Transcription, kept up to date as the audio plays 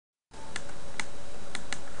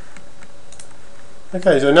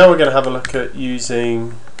Okay, so now we're going to have a look at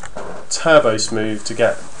using Turbosmooth to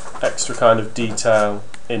get extra kind of detail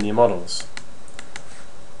in your models.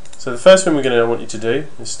 So the first thing we're going to want you to do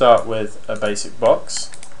is start with a basic box.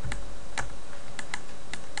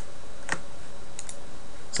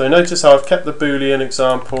 So notice how I've kept the Boolean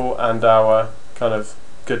example and our kind of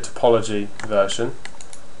good topology version,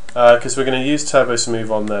 because we're going to use Turbosmooth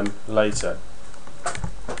on them later.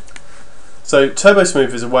 So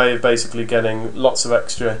Turbosmooth is a way of basically getting lots of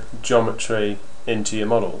extra geometry into your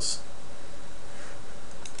models.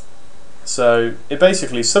 So it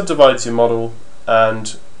basically subdivides your model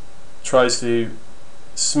and tries to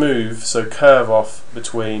smooth, so curve off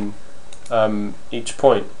between each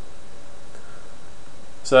point.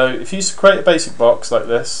 So if you create a basic box like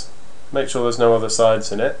this, make sure there's no other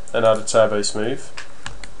sides in it, and add a Turbosmooth,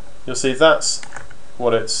 you'll see that's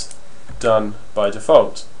what it's done by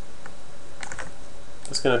default.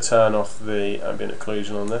 Just going to turn off the ambient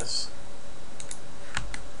occlusion on this.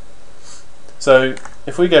 So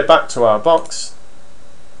if we go back to our box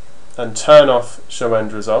and turn off show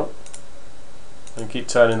end result and keep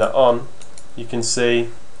turning that on, you can see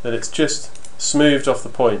that it's just smoothed off the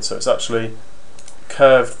point, so it's actually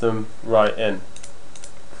curved them right in.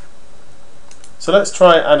 So let's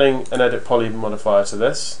try adding an edit poly modifier to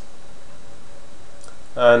this,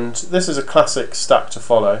 and this is a classic stack to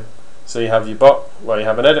follow. So you have your bot where you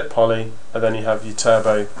have an edit poly, and then you have your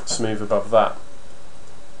turbo smooth above that.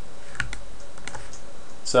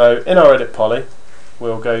 So in our edit poly,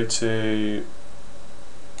 we'll go to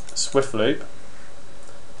Swift Loop,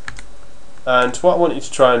 and what I want you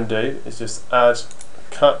to try and do is just add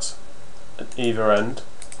a cut at either end,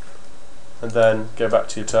 and then go back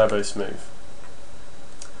to your Turbosmooth.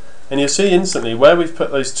 And you'll see instantly where we've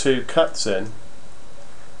put those two cuts in,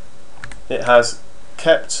 it has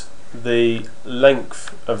kept the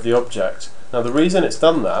length of the object. Now the reason it's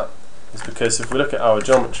done that is because if we look at our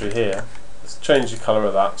geometry here, let's change the colour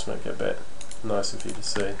of that to make it a bit nicer for you to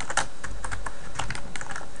see.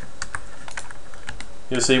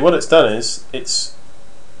 You'll see what it's done is it's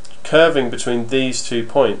curving between these 2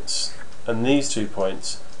 points and these 2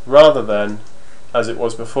 points, rather than, as it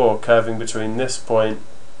was before, curving between this point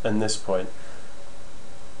and this point.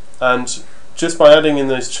 And just by adding in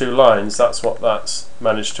those 2 lines, that's what that's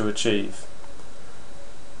managed to achieve.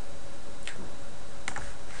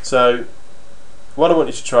 So what I want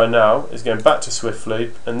you to try now is going back to Swift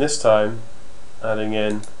Loop, and this time adding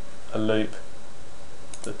in a loop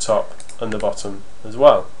at the top and the bottom as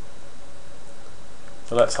well.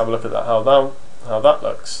 So let's have a look at that, how that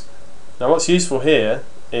looks. Now what's useful here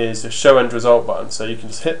is the show end result button, so you can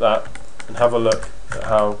just hit that and have a look at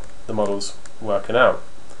how the model's working out.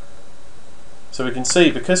 So we can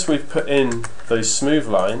see, because we've put in those smooth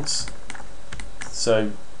lines,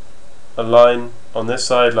 so a line on this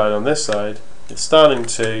side, line on this side, it's starting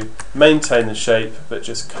to maintain the shape but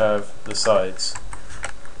just curve the sides.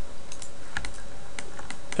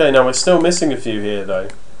 Okay, now we're still missing a few here though.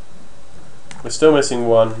 We're still missing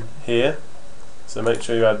one here, so make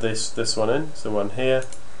sure you add this one in, so one here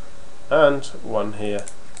and one here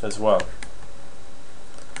as well.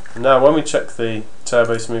 And now when we check the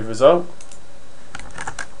Turbosmooth result,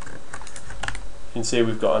 you can see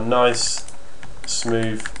we've got a nice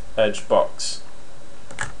smooth edge box.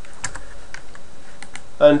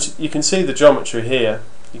 And you can see the geometry here.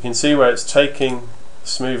 You can see where it's taking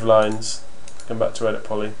smooth lines, come back to edit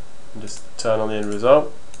poly and just turn on the end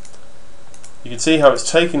result. You can see how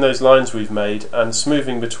it's taking those lines we've made and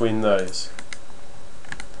smoothing between those.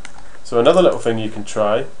 So another little thing you can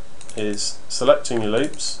try is selecting your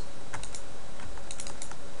loops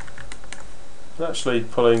and actually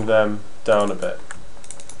pulling them down a bit.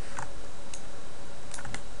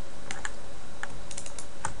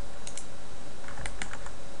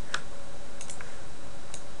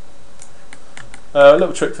 A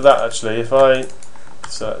little trick for that actually, if I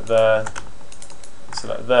select there,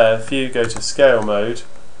 if you go to scale mode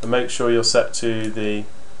and make sure you're set to the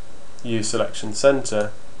U selection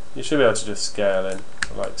center, you should be able to just scale in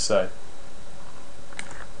like so.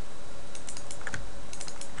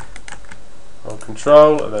 Hold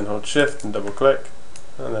Control and then hold Shift and double click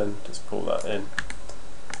and then just pull that in.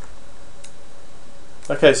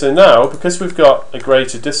 Okay, so now because we've got a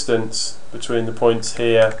greater distance between the points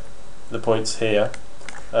here,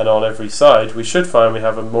 and on every side, we should find we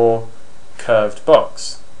have a more curved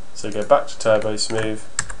box. So go back to Turbosmooth,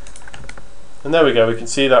 and there we go, we can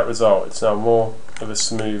see that result. It's now more of a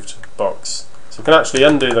smoothed box. So we can actually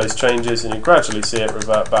undo those changes and you gradually see it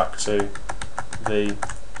revert back to the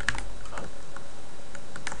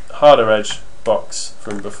harder edge box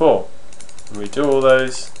from before. And we do all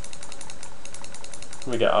those,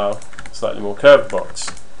 we get our slightly more curved box.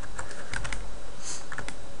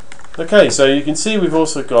 Okay, so you can see we've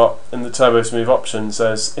also got in the Turbosmooth options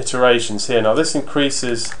there's iterations here. Now this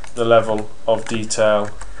increases the level of detail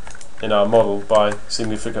in our model by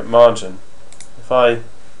significant margin. If I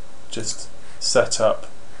just set up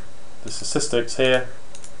the statistics here,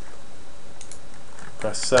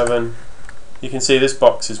 press 7, you can see this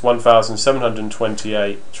box is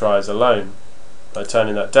 1728 tries alone. By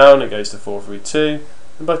turning that down it goes to 432,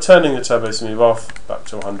 and by turning the Turbosmooth off back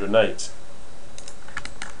to 108.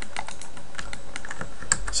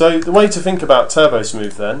 So the way to think about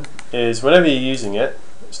Turbosmooth then is whenever you're using it,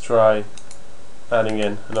 let's try adding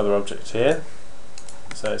in another object here,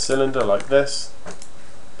 say a cylinder like this,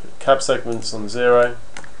 put cab segments on 0,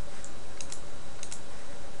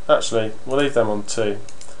 actually we'll leave them on 2,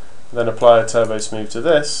 then apply a Turbosmooth to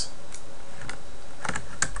this.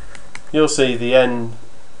 You'll see the end,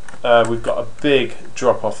 we've got a big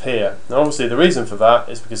drop off here. Now obviously the reason for that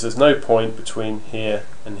is because there's no point between here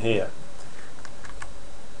and here.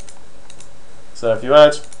 So if you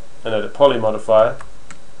add an edit poly modifier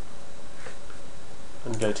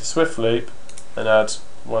and go to Swift Loop and add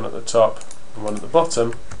one at the top and one at the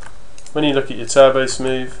bottom, when you look at your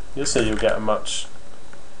Turbosmooth you'll see you'll get a much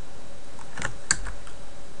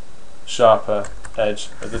sharper edge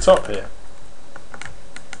at the top here.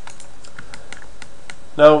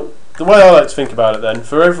 Now the way I like to think about it then,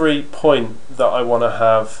 for every point that I want to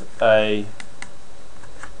have a,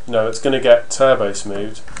 it's going to get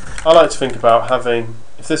Turbosmoothed, I like to think about having,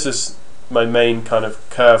 if this is my main kind of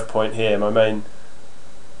curve point here, my main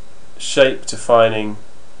shape defining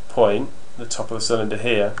point, the top of the cylinder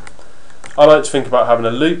here, I like to think about having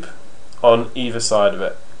a loop on either side of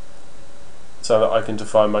it so that I can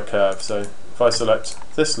define my curve. So if I select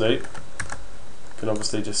this loop, I can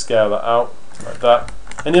obviously just scale that out like that,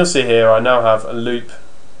 and you'll see here I now have a loop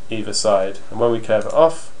either side, and when we curve it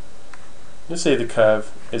off you'll see the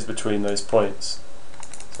curve is between those points.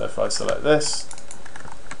 So if I select this,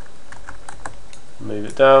 move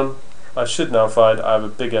it down, I should now find I have a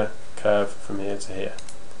bigger curve from here to here.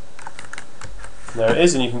 There it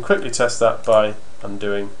is, and you can quickly test that by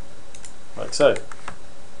undoing like so.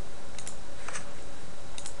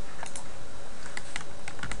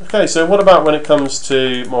 Okay, so what about when it comes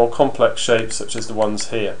to more complex shapes such as the ones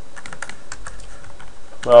here?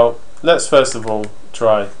 Well, let's first of all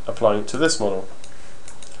try applying it to this model.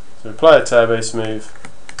 So apply a Turbosmooth,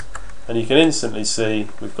 and you can instantly see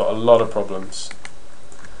we've got a lot of problems.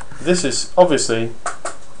 This is obviously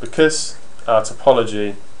because our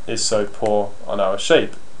topology is so poor on our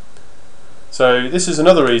shape. So this is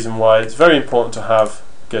another reason why it's very important to have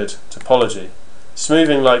good topology.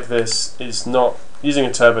 Smoothing like this is not, using a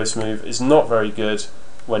Turbosmooth is not very good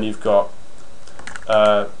when you've got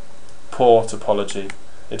poor topology.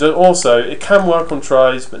 It can work on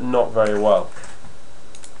tries, but not very well.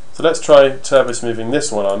 So let's try Turbosmoothing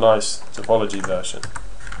this one, our nice topology version.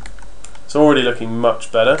 It's already looking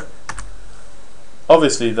much better.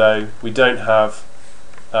 Obviously though, we don't have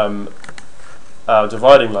our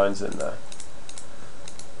dividing lines in there.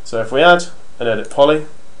 So if we add an edit poly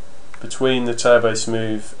between the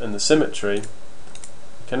Turbosmooth and the symmetry,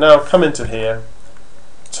 we can now come into here,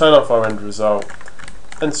 turn off our end result,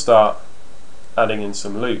 and start adding in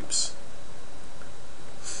some loops.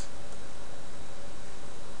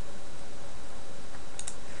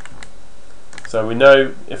 So we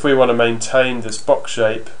know if we want to maintain this box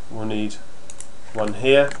shape, we'll need one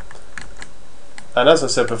here. And as I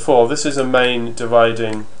said before, this is a main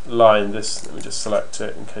dividing line. Let me just select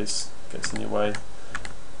it in case it gets in your way.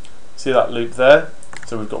 See that loop there?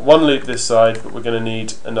 So we've got one loop this side, but we're going to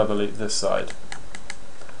need another loop this side.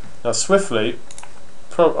 Now Swift Loop,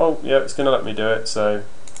 oh yeah, it's going to let me do it, so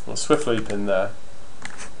we'll Swift Loop in there.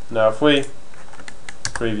 Now if we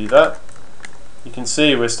preview that, you can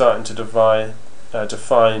see we're starting to define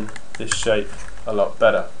this shape a lot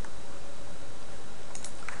better.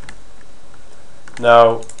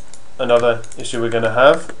 Now another issue we're going to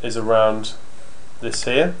have is around this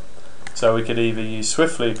here. So we could either use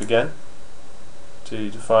Swift Loop again to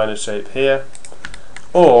define a shape here,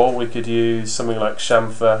 or we could use something like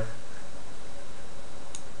chamfer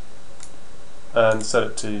and set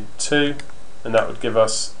it to 2, and that would give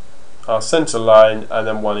us our center line and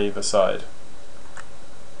then one either side.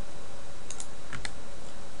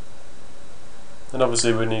 And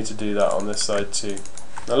obviously we need to do that on this side too.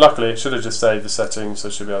 Now luckily it should have just saved the settings, so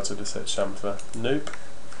I should be able to just hit chamfer. Nope.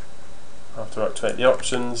 I have to activate the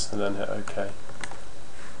options and then hit OK.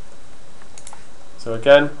 So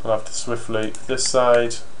again, I'll have to Swift Loop this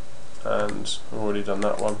side, and I've already done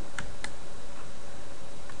that one.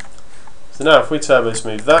 So So now if we turbo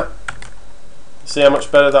smooth that, see how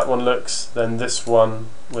much better that one looks than this one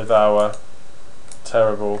with our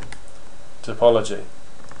terrible topology.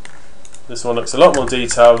 This one looks a lot more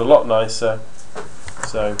detailed, a lot nicer,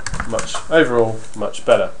 so overall much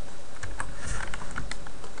better.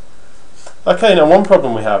 Okay, now one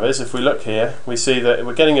problem we have is if we look here, we see that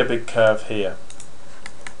we're getting a big curve here.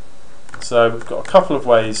 So we've got a couple of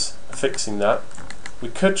ways of fixing that. We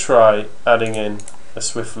could try adding in a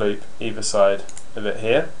swift loop either side of it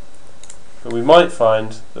here, but we might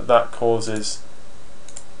find that that causes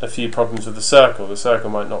a few problems with the circle. The circle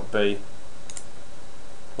might not be,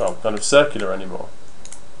 well, kind of circular anymore.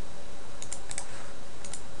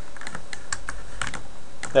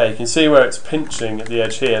 There you can see where it's pinching at the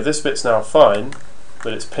edge here. This bit's now fine,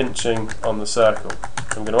 but it's pinching on the circle.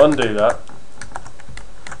 I'm going to undo that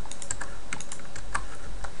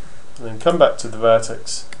and then come back to the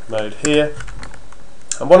vertex mode here,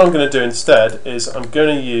 and what I'm going to do instead is I'm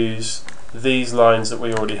going to use these lines that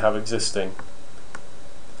we already have existing.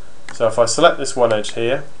 So if I select this one edge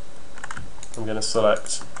here, I'm going to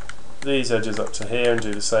select these edges up to here and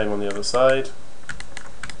do the same on the other side.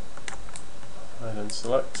 And then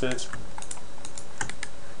selected,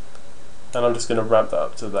 and I'm just going to ramp that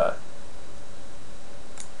up to there,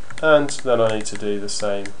 and then I need to do the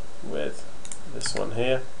same with this one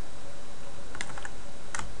here.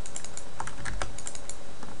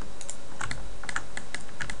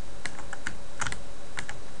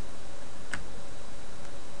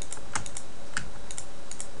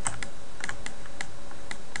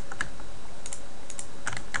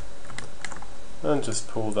 And just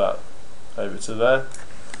pull that over to there,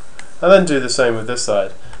 and then do the same with this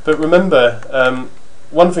side. But remember,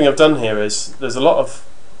 one thing I've done here is there's a lot of,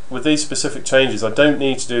 with these specific changes, I don't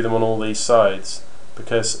need to do them on all these sides,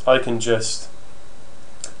 because I can just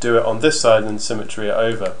do it on this side and symmetry it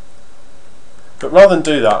over. But rather than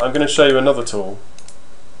do that, I'm going to show you another tool.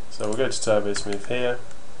 So we'll go to Turbosmooth here,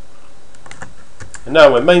 and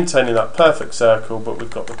now we're maintaining that perfect circle, but we've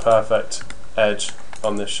got the perfect edge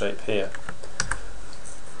on this shape here.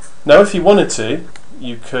 Now if you wanted to,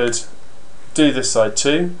 you could do this side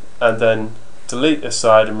too, and then delete this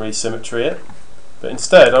side and resymmetry it, but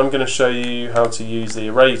instead I'm going to show you how to use the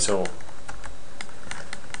array tool.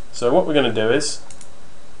 So what we're going to do is,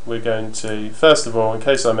 we're going to, first of all, in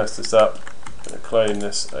case I mess this up, I'm going to clone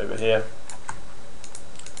this over here.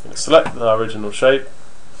 I'm going to select the original shape,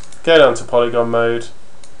 go down to polygon mode,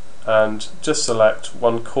 and just select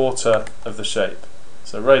 1/4 of the shape.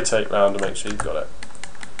 So rotate round and make sure you've got it.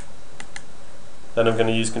 Then I'm going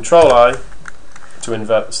to use Control I to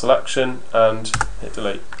invert the selection and hit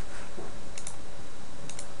delete.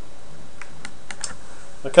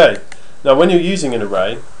 Okay, now when you're using an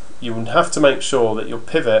array, you will have to make sure that your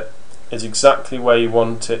pivot is exactly where you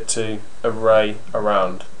want it to array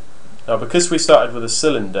around. Now because we started with a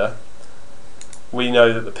cylinder, we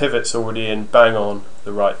know that the pivot's already in bang on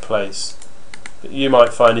the right place. But you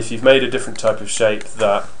might find if you've made a different type of shape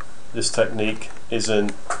that this technique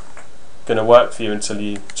isn't going to work for you until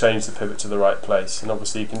you change the pivot to the right place, and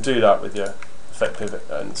obviously you can do that with your effect pivot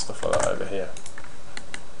and stuff like that over here.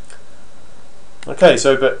 Okay,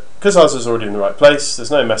 so but because ours is already in the right place,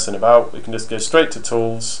 there's no messing about. We can just go straight to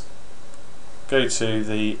tools, go to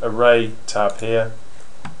the array tab here,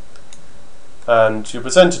 and you're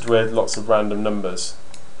presented with lots of random numbers.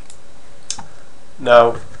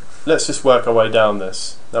 Now let's just work our way down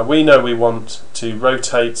this. Now we know we want to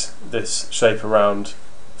rotate this shape around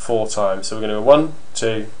 4 times, so we're going to go 1,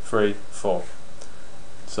 2, 3, 4.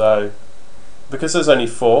 So because there's only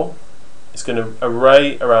 4, it's going to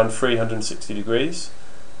array around 360 degrees.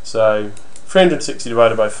 So 360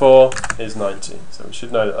 divided by 4 is 90. So we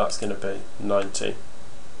should know that that's going to be 90.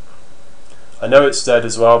 I know it's Z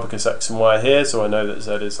as well because X and Y are here, so I know that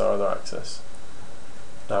Z is our other axis.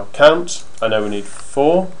 Now count, I know we need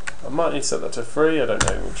 4. I might need to set that to 3, I don't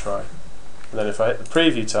know, we'll try. And then if I hit the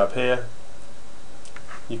preview tab here,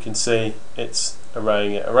 you can see it's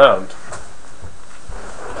arraying it around.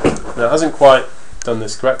 Now it hasn't quite done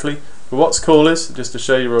this correctly, but what's cool is, just to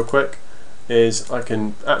show you real quick, is I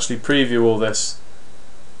can actually preview all this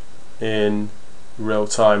in real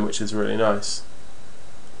time, which is really nice.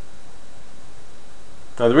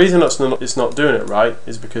 Now the reason it's not doing it right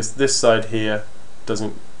is because this side here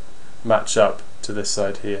doesn't match up to this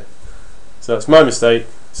side here. So that's my mistake,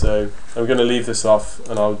 so I'm going to leave this off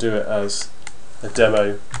and I'll do it as a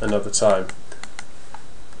demo another time.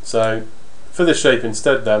 So for this shape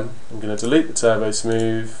instead then, I'm going to delete the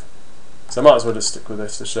Turbosmooth, so I might as well just stick with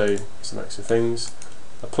this to show you some extra things.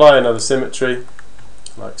 Apply another symmetry,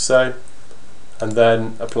 like so, and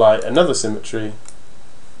then apply another symmetry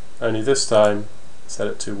only this time set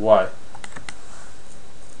it to Y.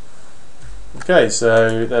 Okay,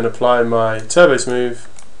 so then apply my Turbosmooth,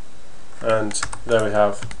 and there we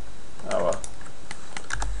have our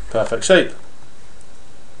perfect shape.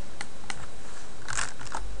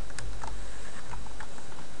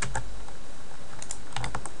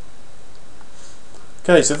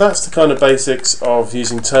 Okay, so that's the kind of basics of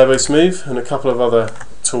using Turbosmooth, and a couple of other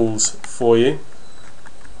tools for you.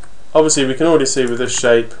 Obviously we can already see with this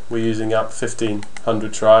shape we're using up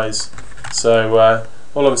 1500 tries, so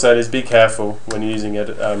all I'm saying is be careful when you're using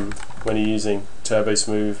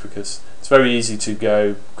Turbosmooth, because it's very easy to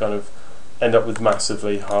go kind of end up with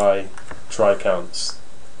massively high try counts.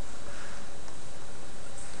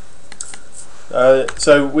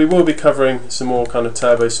 So we will be covering some more kind of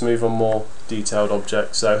Turbosmooth on more detailed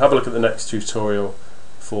objects, so have a look at the next tutorial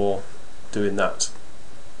for doing that.